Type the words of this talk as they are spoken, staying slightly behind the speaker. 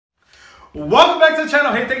Welcome back to the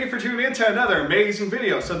channel. Hey, thank you for tuning in to another amazing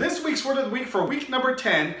video. So this week's word of the week for week number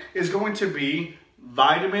 10 is going to be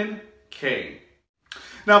vitamin K.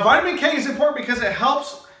 Now, vitamin K is important because it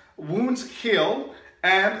helps wounds heal,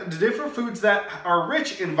 and the different foods that are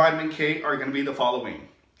rich in vitamin K are going to be the following.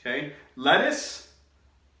 Okay, lettuce,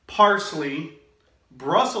 parsley,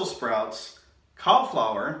 Brussels sprouts,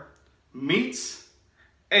 cauliflower, meats,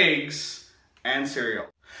 eggs, and cereal.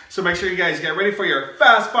 So make sure you guys get ready for your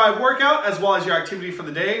Fast 5 workout as well as your activity for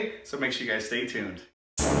the day. So make sure you guys stay tuned.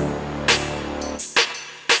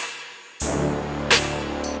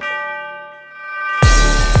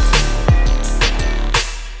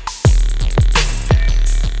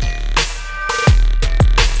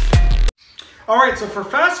 All right, so for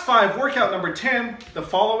Fast 5 workout number 10, the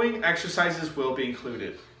following exercises will be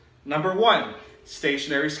included. Number 1,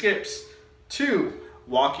 stationary skips. 2,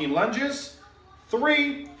 walking lunges.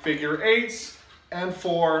 3, figure eights, and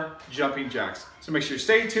 4, jumping jacks. So make sure you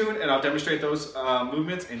stay tuned and I'll demonstrate those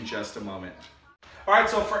movements in just a moment. All right,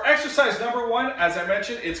 so for exercise number 1, as I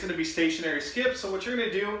mentioned, it's gonna be stationary skip. So what you're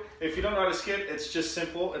gonna do, if you don't know how to skip, it's just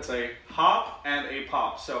simple. It's a hop and a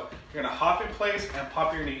pop. So you're gonna hop in place and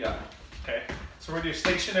pop your knee up, okay? So we're gonna do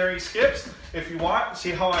stationary skips. If you want,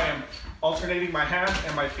 see how I am alternating my hands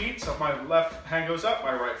and my feet. So if my left hand goes up,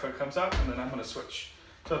 my right foot comes up, and then I'm gonna switch.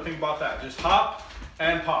 So think about that, just hop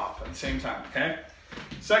and pop at the same time, okay?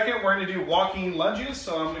 Second, we're gonna do walking lunges.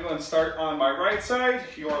 So I'm gonna go and start on my right side,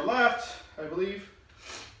 your left, I believe.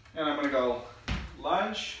 And I'm gonna go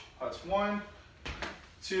lunge, that's 1,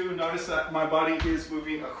 2, notice that my body is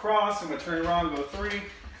moving across. I'm gonna turn around, go 3,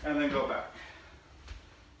 and then go back.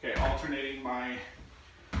 Okay, alternating my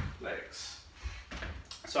legs.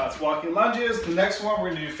 So that's walking lunges. The next one, we're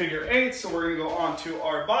gonna do figure eights. So we're gonna go on to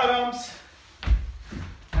our bottoms.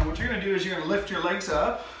 And what you're gonna do is you're gonna lift your legs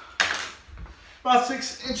up about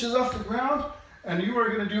 6 inches off the ground, and you are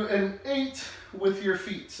gonna do an 8 with your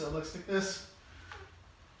feet. So it looks like this.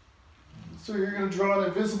 So you're gonna draw an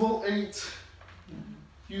invisible 8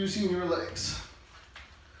 using your legs.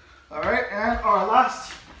 All right, and our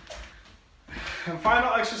last and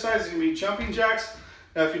final exercise is gonna be jumping jacks.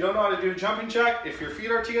 Now, if you don't know how to do a jumping jack, if your feet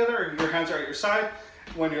are together and your hands are at your side,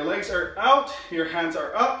 when your legs are out, your hands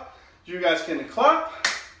are up, you guys can clap.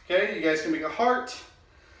 Okay, you guys can make a heart,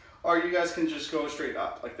 or you guys can just go straight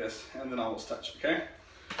up like this and then almost touch, okay?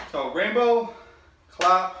 So rainbow,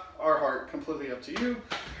 clap, or heart, completely up to you.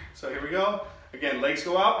 So here we go. Again, legs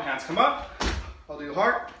go out, hands come up. I'll do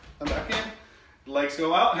heart, I'm back in. Legs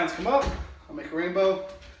go out, hands come up. I'll make a rainbow.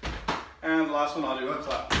 And the last one, I'll do a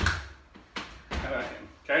clap. And back in,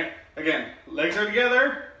 okay? Again, legs are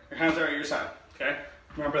together, your hands are at your side, okay?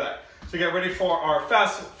 Remember that. So get ready for our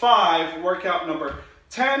Fast 5 workout number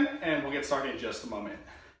 10, and we'll get started in just a moment.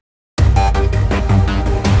 All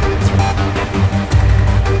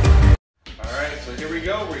right, so here we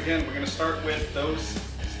go. We're gonna start with those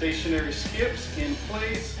stationary skips in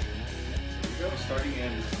place. Here we go, starting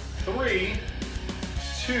in 3,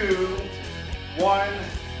 2, 1,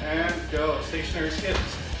 and go. Stationary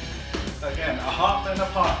skips. Again, a hop and a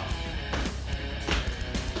pop.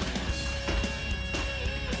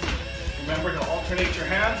 Remember to alternate your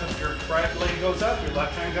hands. If your right leg goes up, your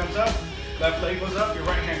left hand comes up. Left leg goes up, your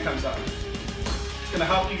right hand comes up. It's gonna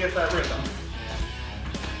help you get that rhythm.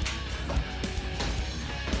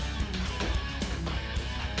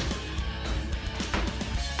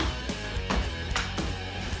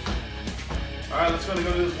 All right, let's go to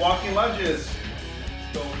those walking lunges.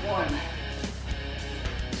 Go 1,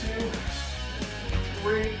 2,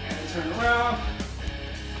 3, and turn around.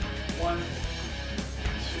 1, 2,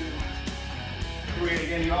 3.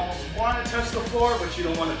 Again, you almost want to touch the floor, but you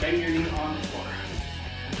don't want to bang your knee on the floor.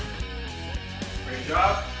 Great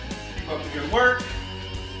job. Keep up the good work.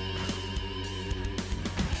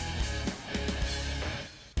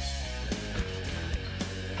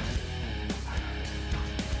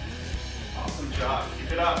 Awesome job.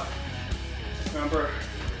 Keep it up. Remember,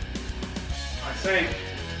 I say,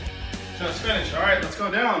 just finish. All right, let's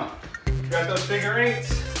go down. Grab those figure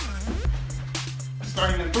eights.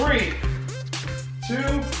 Starting in 3,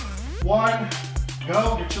 2, 1,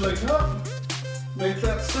 go. Get your legs up. Make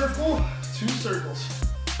that circle, 2 circles.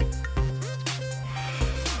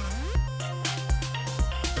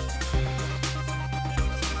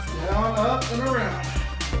 Down, up, and around.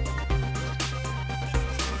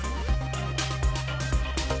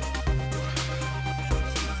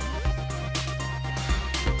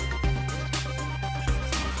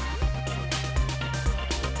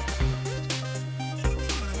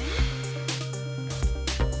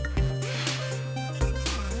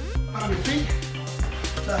 On your feet.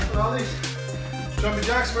 That's what all these Jumping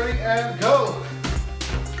jacks ready and go.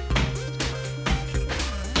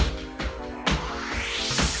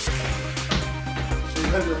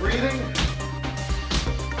 As you're breathing,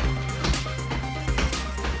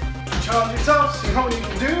 challenge yourself, see how many you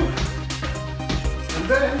can do, and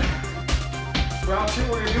then round 2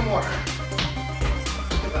 we're gonna do more.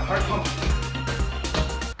 Get that heart pump.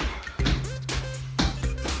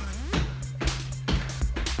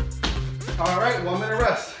 All right, 1 minute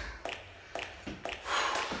rest.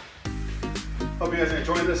 Hope you guys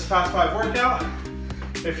enjoyed this Fast 5 workout.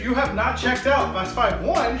 If you have not checked out Fast 5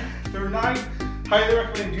 1 through 9, highly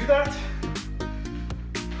recommend you do that.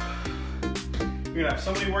 You're gonna have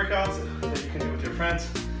so many workouts that you can do with your friends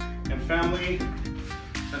and family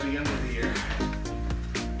at the end of the year.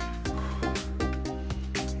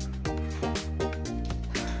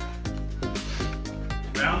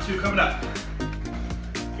 Round 2 coming up.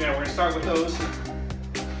 Yeah, we're gonna start with those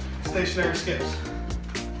stationary skips.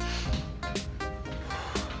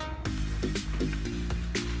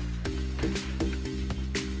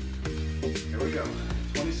 Here we go,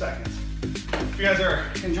 20 seconds. If you guys are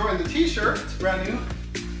enjoying the t-shirt, it's brand new.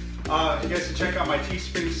 You guys can check out my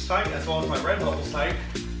Teespring site as well as my Redbubble site.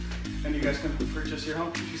 And you guys can purchase your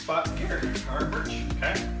own P.E Spot gear or merch,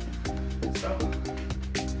 okay? So,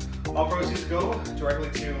 all proceeds go directly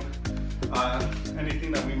to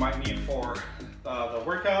anything that we might need for the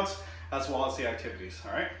workouts as well as the activities,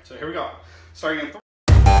 all right? So here we go. Starting in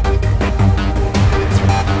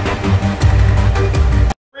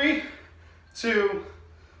 3, 2,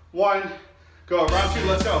 1, go. Round 2,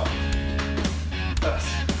 let's go. That's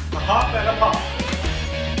a hop and a pop.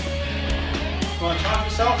 You want to challenge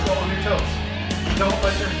yourself, go on your toes. Don't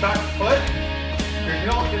let your back foot, your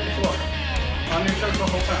heel hit the floor. On your toes the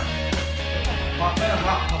whole time. Hop and a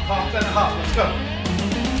hop, a hop and a hop. Let's go.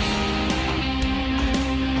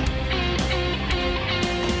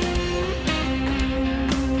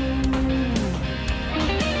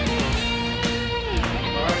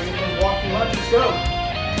 All right, those walking lunges, go.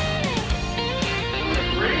 Number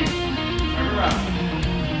 3, turn around.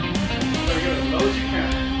 Try to get as low as you can.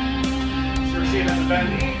 Sure, see it as a bend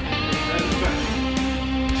knee, as a bend.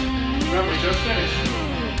 Remember, just finish.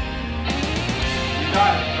 You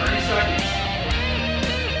got it, 30 seconds.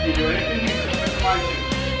 You can do anything you can put your mind to.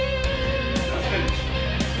 Just finish.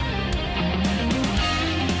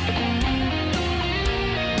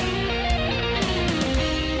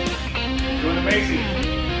 Doing amazing.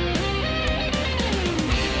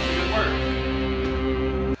 Good work.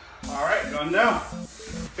 All right, going down.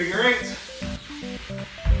 Figure 8.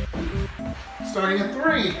 Starting at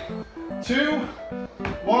 3, 2,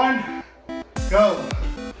 1, go.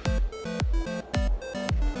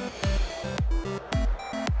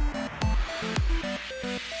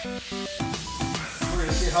 We're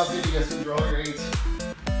gonna see how good you guys can draw your 8s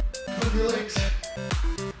with your legs.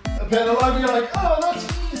 I bet a lot of you are like, oh, that's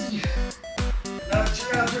easy. Now that you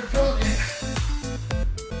guys are feeling it.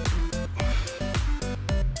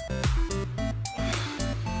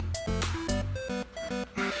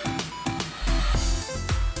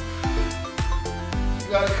 You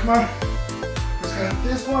got it, come on. Just got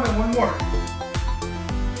this one and one more.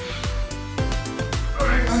 All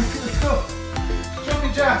right, let's go.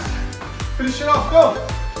 Jumping jacks. Finish it off, go.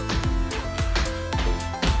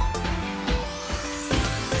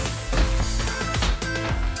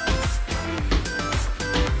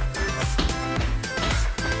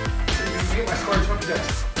 See if you can get my score in jumping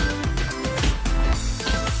jacks.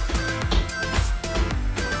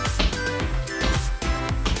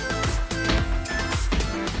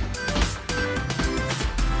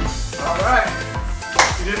 All right,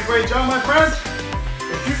 you did a great job, my friends.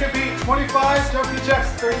 If you can beat 25 jumping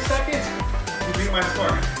jacks in 30 seconds, you beat my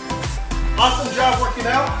score. Awesome job working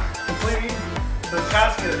out, completing the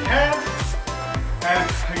task at hand. And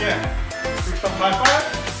again, do some high five,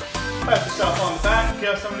 pat yourself on the back. If you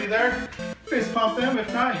have somebody there, fist pump them.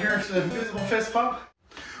 If not, here's the invisible fist pump.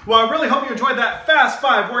 Well, I really hope you enjoyed that Fast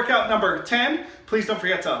 5 workout number 10. Please don't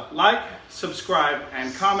forget to like, subscribe,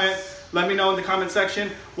 and comment. Let me know in the comment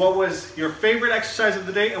section what was your favorite exercise of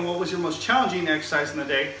the day and what was your most challenging exercise in the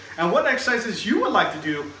day and what exercises you would like to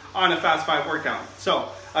do on a Fast 5 workout. So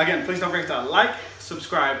again, please don't forget to like,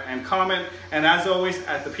 subscribe, and comment. And as always,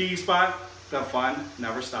 at the P.E Spot, the fun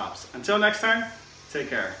never stops. Until next time, take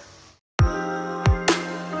care.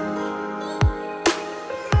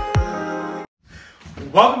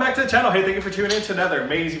 Welcome back to the channel. Hey, thank you for tuning in to another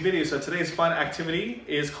amazing video. So today's fun activity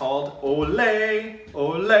is called Ole,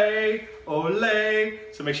 Ole, Ole.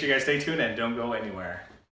 So make sure you guys stay tuned and don't go anywhere.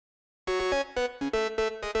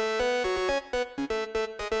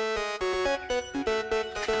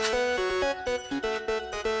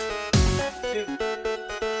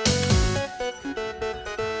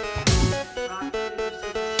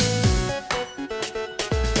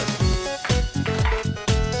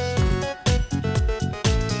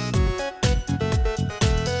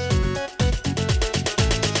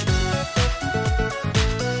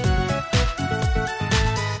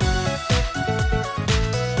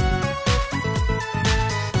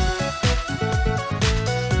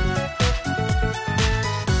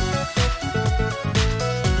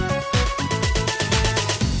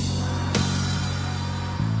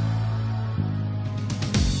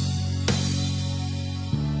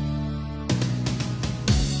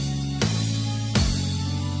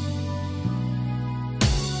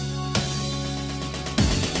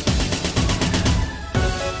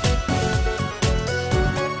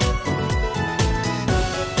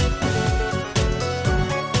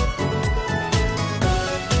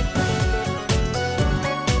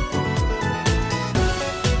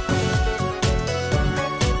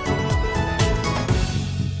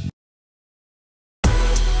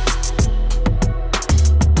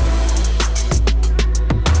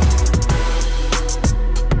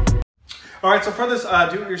 All right, so for this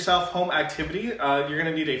do-it-yourself home activity, you're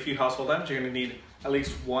gonna need a few household items. You're gonna need at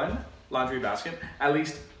least one laundry basket, at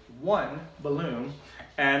least one balloon,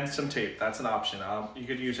 and some tape. That's an option. You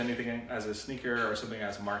could use anything as a sneaker or something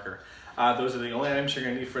as a marker. Those are the only items you're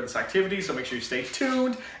gonna need for this activity, so make sure you stay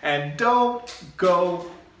tuned and don't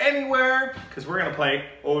go anywhere, because we're gonna play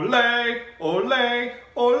Ole, Ole,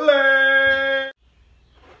 Ole.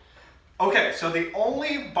 Okay, so the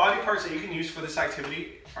only body parts that you can use for this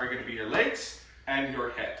activity are gonna be your legs and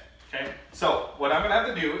your head, okay? So what I'm gonna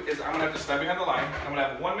have to do is I'm gonna have to stand behind the line. I'm gonna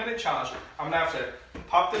have a 1 minute challenge. I'm gonna have to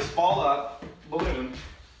pop this ball up, balloon,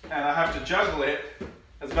 and I have to juggle it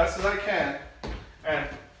as best as I can and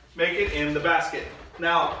make it in the basket.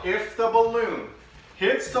 Now, if the balloon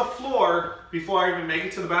hits the floor before I even make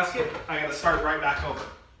it to the basket, I gotta start right back over,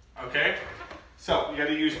 okay? So you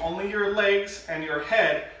gotta use only your legs and your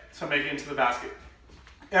head to make it into the basket.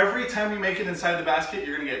 Every time you make it inside the basket,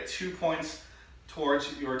 you're gonna get 2 points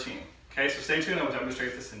towards your team. Okay, so stay tuned, I'll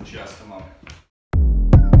demonstrate this in just a moment.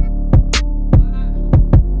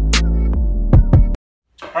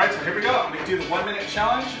 All right, so here we go. I'm gonna do the 1 minute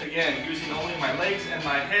challenge. Again, using only my legs and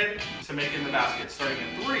my head to make it in the basket. Starting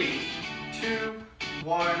in 3, 2,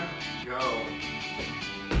 1, go.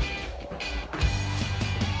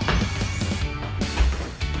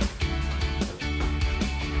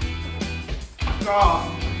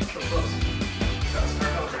 Oh, so close. Gotta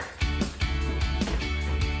start over.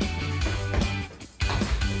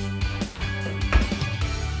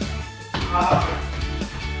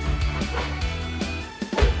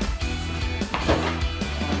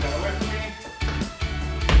 Got away from me.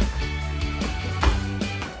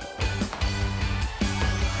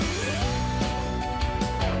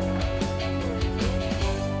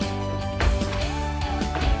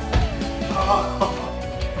 Oh,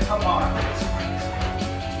 come on.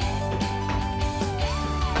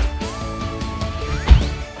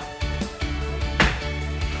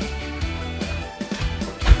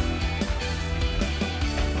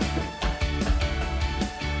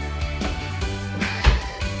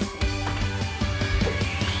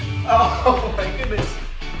 Oh my goodness.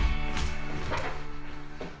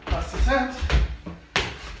 Last attempt.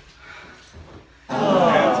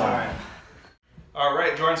 And time. All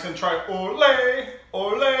right, Jordan's gonna try ole,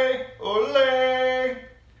 ole, ole. Here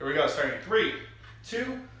we go, starting in 3,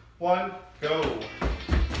 2, 1, go.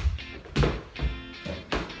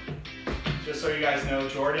 Just so you guys know,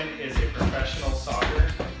 Jordan is a professional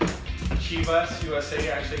soccer. Chivas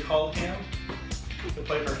USA actually called him to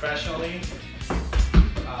play professionally.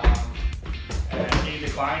 And he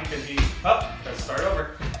declined because let's start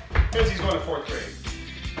over. Because he's going to 4th grade.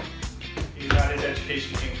 He's got his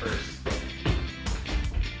education team first.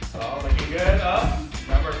 So looking good, up.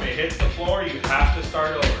 Remember, if it hits the floor, you have to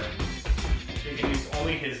start over. You can use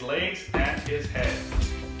only his legs and his head.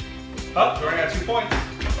 Up, Jordan got 2 points.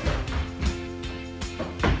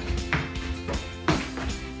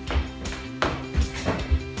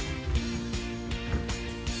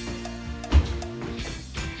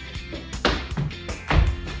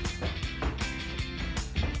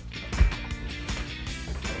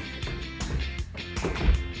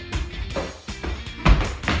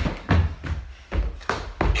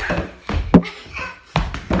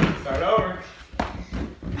 Start over.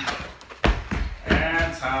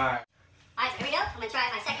 And time. Alright, so here we go. I'm going to try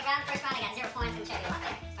my second round. First round, I got 0 points. I'm going to show you a lot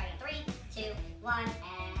there. Starting in 3, 2, 1, and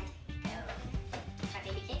go. Try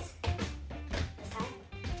baby kicks. This time.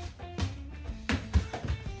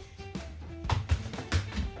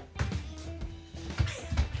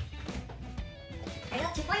 Here we go,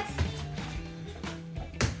 2 points.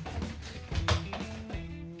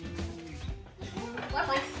 4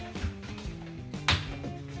 points.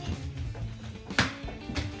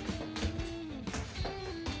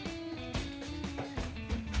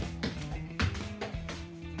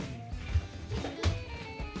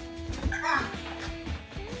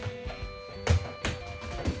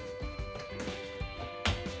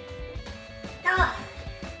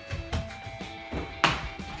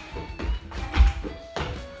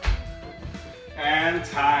 And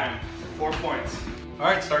time. 4 points. All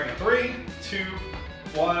right, starting in 3, 2,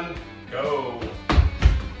 1, go.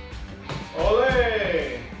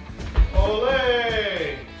 Ole!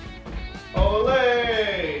 Ole!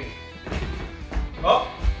 Ole! Up,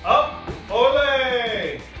 up,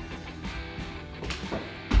 ole!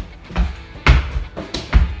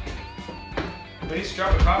 Please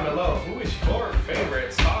drop a comment below. Who is your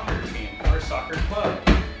favorite soccer team or soccer club?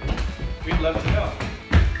 We'd love to know.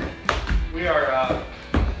 We are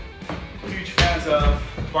huge fans of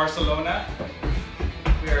Barcelona.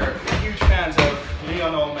 We are huge fans of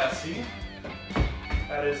Lionel Messi.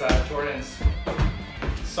 That is Jordan's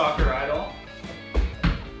soccer idol.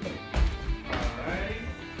 Alrighty.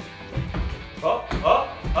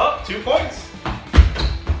 Up, 2 points.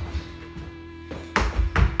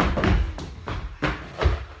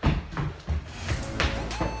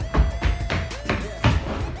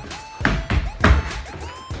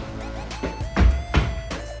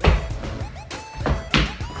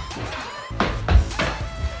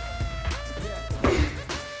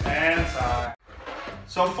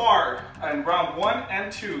 So far, in round 1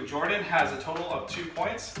 and 2, Jordan has a total of 2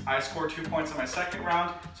 points. I scored 2 points in my second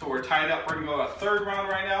round, so we're tied up. We're gonna go to a third round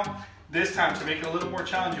right now. This time, to make it a little more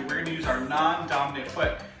challenging, we're gonna use our non-dominant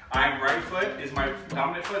foot. I'm right foot is my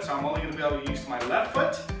dominant foot, so I'm only gonna be able to use my left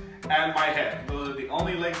foot and my head. Those are the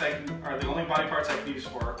only legs I can, or the only body parts I can use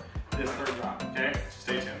for this third round, okay?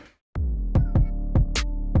 Stay tuned.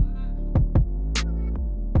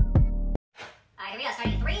 All right, here we go,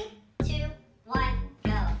 starting in 3, 2, 1.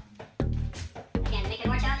 Again, to make it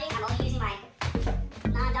more challenging, I'm only using my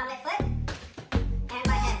non-dominant foot and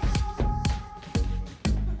my head.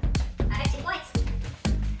 I have 2 points.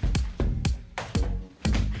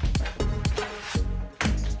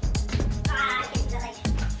 I can't do that leg.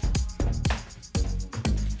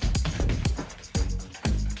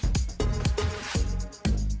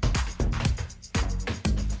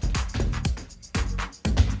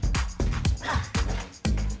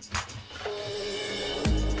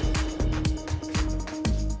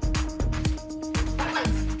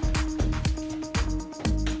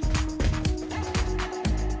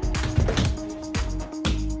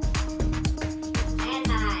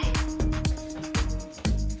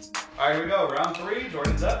 All right, here we go. Round 3,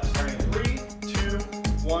 Jordan's up. Starting in 3, 2,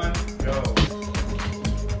 1, go.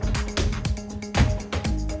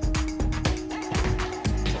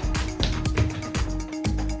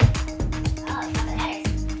 Oh, it's not the headers.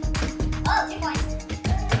 Oh, 2 points.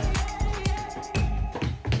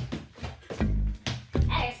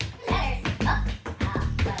 Headers. Oh,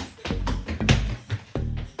 close.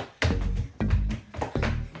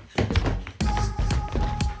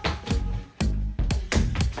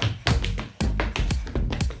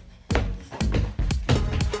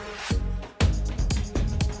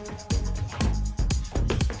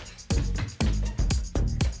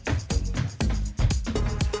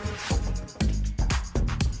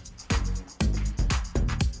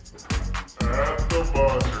 At the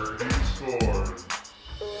buzzer, he scored.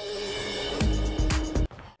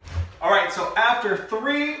 All right, so after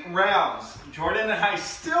 3 rounds, Jordan and I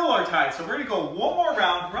still are tied. So we're gonna go one more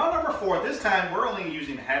round, round number 4. This time, we're only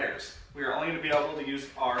using headers. We are only gonna be able to use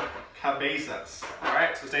our cabezas. All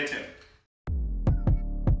right, so stay tuned.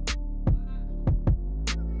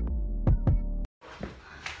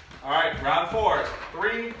 All right, round 4.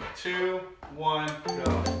 3, 2, 1,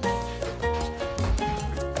 go.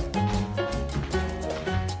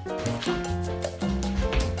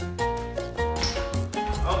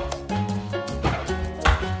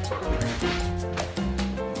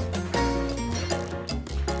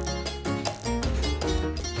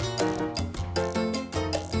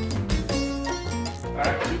 All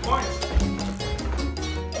right, 2 points.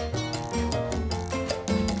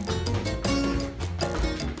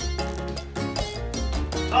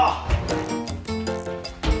 Oh.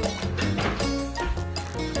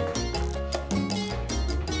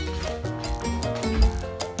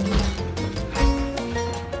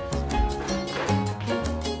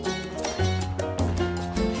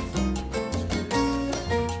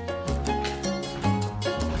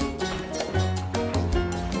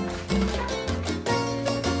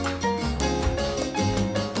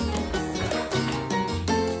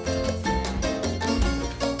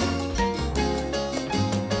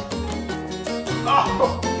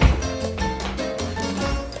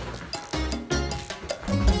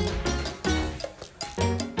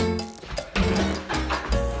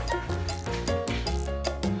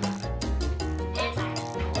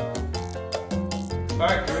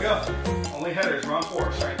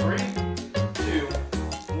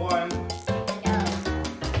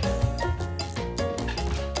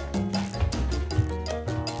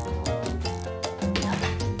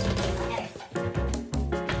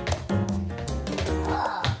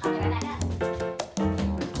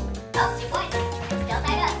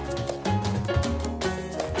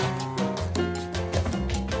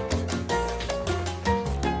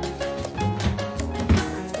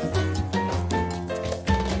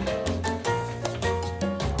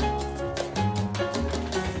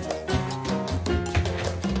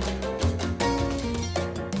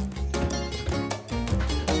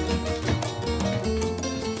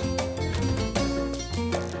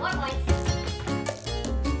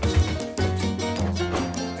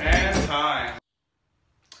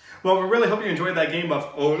 Well, we really hope you enjoyed that game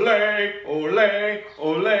of Ole, Ole,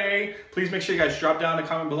 Ole. Please make sure you guys drop down a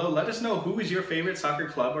comment below. Let us know who is your favorite soccer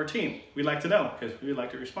club or team. We'd like to know because we would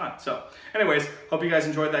like to respond. So anyways, hope you guys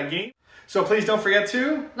enjoyed that game. So please don't forget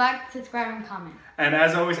to like, subscribe, and comment. And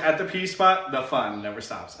as always, at the P.E Spot, the fun never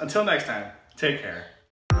stops. Until next time, take care.